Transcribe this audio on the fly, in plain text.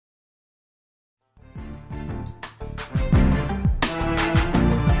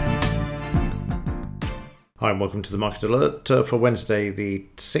Hi and welcome to the Market Alert for Wednesday the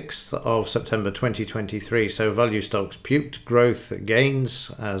 6th of September 2023. So value stocks puked, growth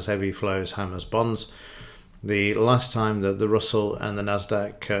gains as heavy flows hammers bonds. The last time that the Russell and the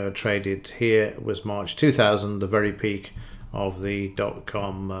Nasdaq traded here was March 2000, the very peak of the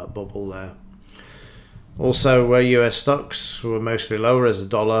dot-com bubble there. Also US stocks were mostly lower as the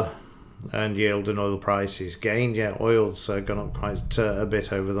dollar and yield and oil prices gained. Yeah, oil's gone up quite a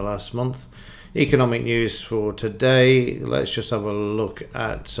bit over the last month. Economic news for today. Let's just have a look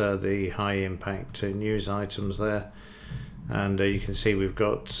at the high impact news items there. And you can see we've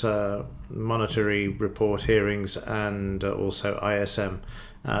got monetary report hearings and also ISM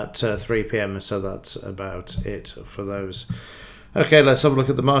at 3 p.m. So that's about it for those. Okay, let's have a look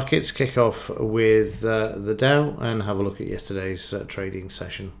at the markets. Kick off with the Dow and have a look at yesterday's trading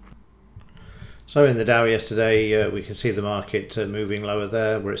session. So in the Dow yesterday, we can see the market moving lower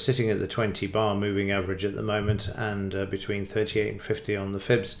there. We're sitting at the 20 bar moving average at the moment and between 38 and 50 on the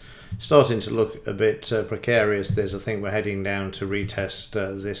fibs. Starting to look a bit precarious. There's a thing we're heading down to retest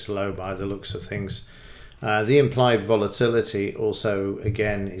this low by the looks of things. The implied volatility also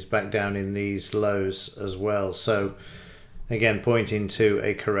again is back down in these lows as well. So again, pointing to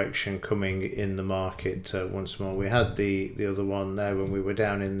a correction coming in the market once more. We had the other one there when we were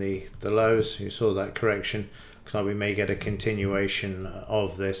down in the lows. You saw that correction. Looks like we may get a continuation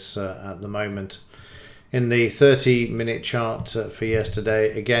of this at the moment. In the 30-minute chart for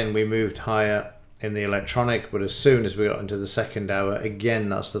yesterday, again, we moved higher in the electronic, but as soon as we got into the second hour, again,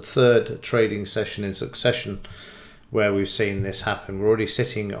 that's the third trading session in succession where we've seen this happen. We're already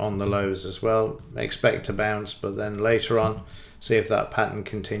sitting on the lows as well. Expect to bounce, but then later on, see if that pattern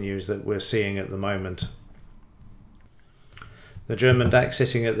continues that we're seeing at the moment. The German DAX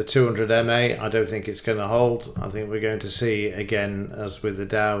sitting at the 200 MA. I don't think it's going to hold. I think we're going to see, again, as with the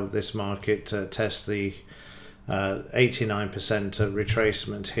Dow, this market test the 89%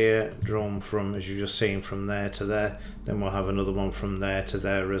 retracement here, drawn from, as you've just seen, from there to there. Then we'll have another one from there to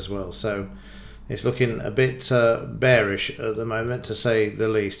there as well. So it's looking a bit bearish at the moment, to say the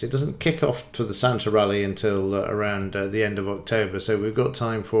least. It doesn't kick off to the Santa rally until around the end of October, so we've got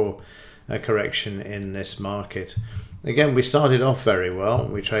time for a correction in this market. Again, we started off very well.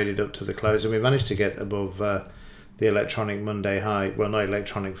 We traded up to the close, and we managed to get above the electronic Monday high. Well, not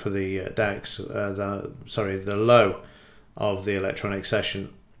electronic for the DAX, the low of the electronic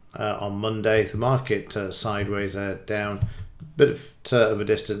session on Monday. The market sideways down. Bit of a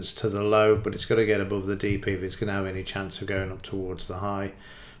distance to the low, but it's got to get above the DP if it's going to have any chance of going up towards the high. It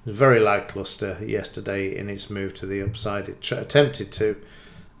was very lackluster yesterday in its move to the upside. It attempted to,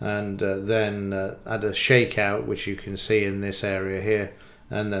 and then had a shakeout, which you can see in this area here,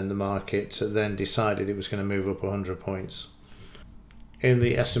 and then the market then decided it was going to move up 100 points. In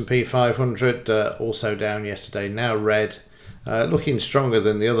the S&P 500, also down yesterday, now red, looking stronger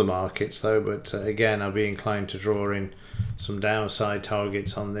than the other markets though, but again, I'll be inclined to draw in some downside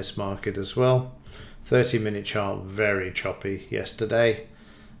targets on this market as well. 30-minute chart very choppy yesterday,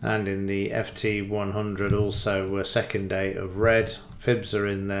 and in the FT 100 also a second day of red. Fibs are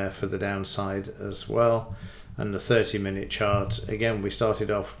in there for the downside as well, and the 30-minute chart again, we started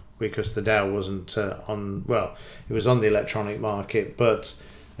off because the Dow wasn't on, well, it was on the electronic market, but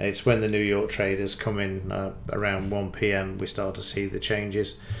it's when the New York traders come in around 1 p.m. we start to see the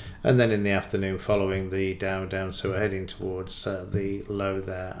changes, and then in the afternoon following the Dow down, so we're heading towards the low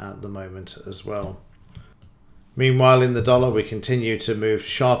there at the moment as well. Meanwhile, in the dollar, we continue to move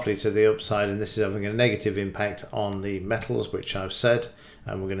sharply to the upside, and this is having a negative impact on the metals, which I've said,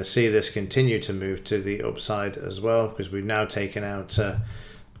 and we're going to see this continue to move to the upside as well, because we've now taken out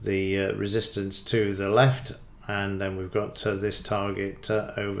the resistance to the left, and then we've got this target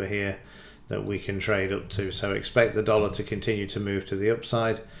over here that we can trade up to. So expect the dollar to continue to move to the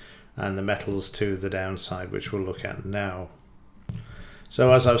upside and the metals to the downside, which we'll look at now.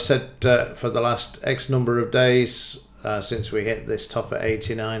 So as I've said for the last X number of days, since we hit this top at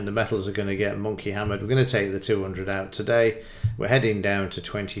 89, the metals are going to get monkey hammered. We're going to take the 200 out today. We're heading down to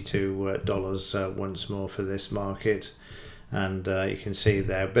 $22 once more for this market. And you can see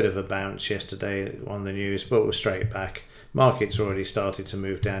there a bit of a bounce yesterday on the news, but we're straight back. Market's already started to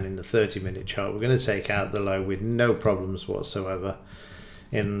move down in the 30-minute chart. We're going to take out the low with no problems whatsoever.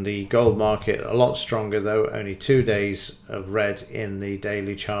 In the gold market, a lot stronger though, only 2 days of red in the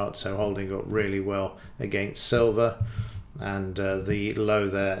daily chart, so holding up really well against silver. And the low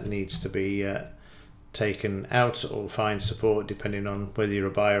there needs to be taken out or find support depending on whether you're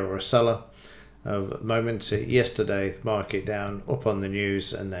a buyer or a seller. Of the moment, yesterday market down, up on the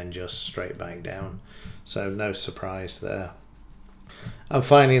news, and then just straight back down, so no surprise there. And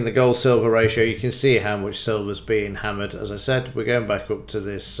finally, in the gold-silver ratio, you can see how much silver's being hammered. As I said, we're going back up to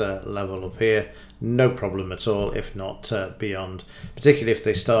this level up here. No problem at all, if not beyond. Particularly if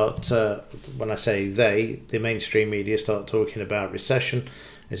they start, when I say they, the mainstream media start talking about recession,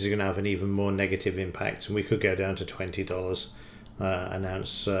 this is going to have an even more negative impact. And we could go down to $20 an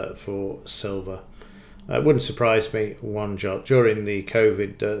ounce for silver. It wouldn't surprise me one jot. During the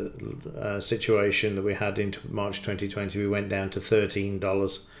COVID situation that we had in March 2020, we went down to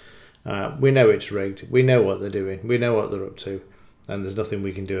 $13. We know it's rigged. We know what they're doing. We know what they're up to. And there's nothing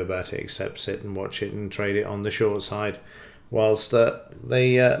we can do about it except sit and watch it and trade it on the short side whilst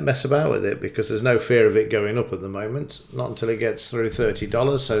they mess about with it, because there's no fear of it going up at the moment. Not until it gets through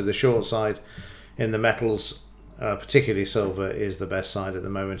 $30. So the short side in the metals, particularly silver, is the best side at the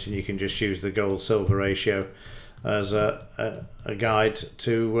moment, and you can just use the gold-silver ratio as a guide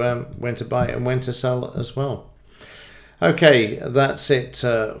to when to buy and when to sell as well. Okay, that's it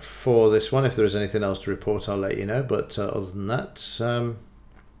for this one. If there is anything else to report, I'll let you know, but other than that,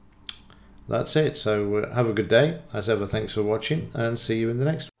 that's it. So have a good day. As ever, thanks for watching, and see you in the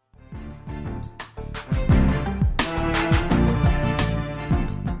next one.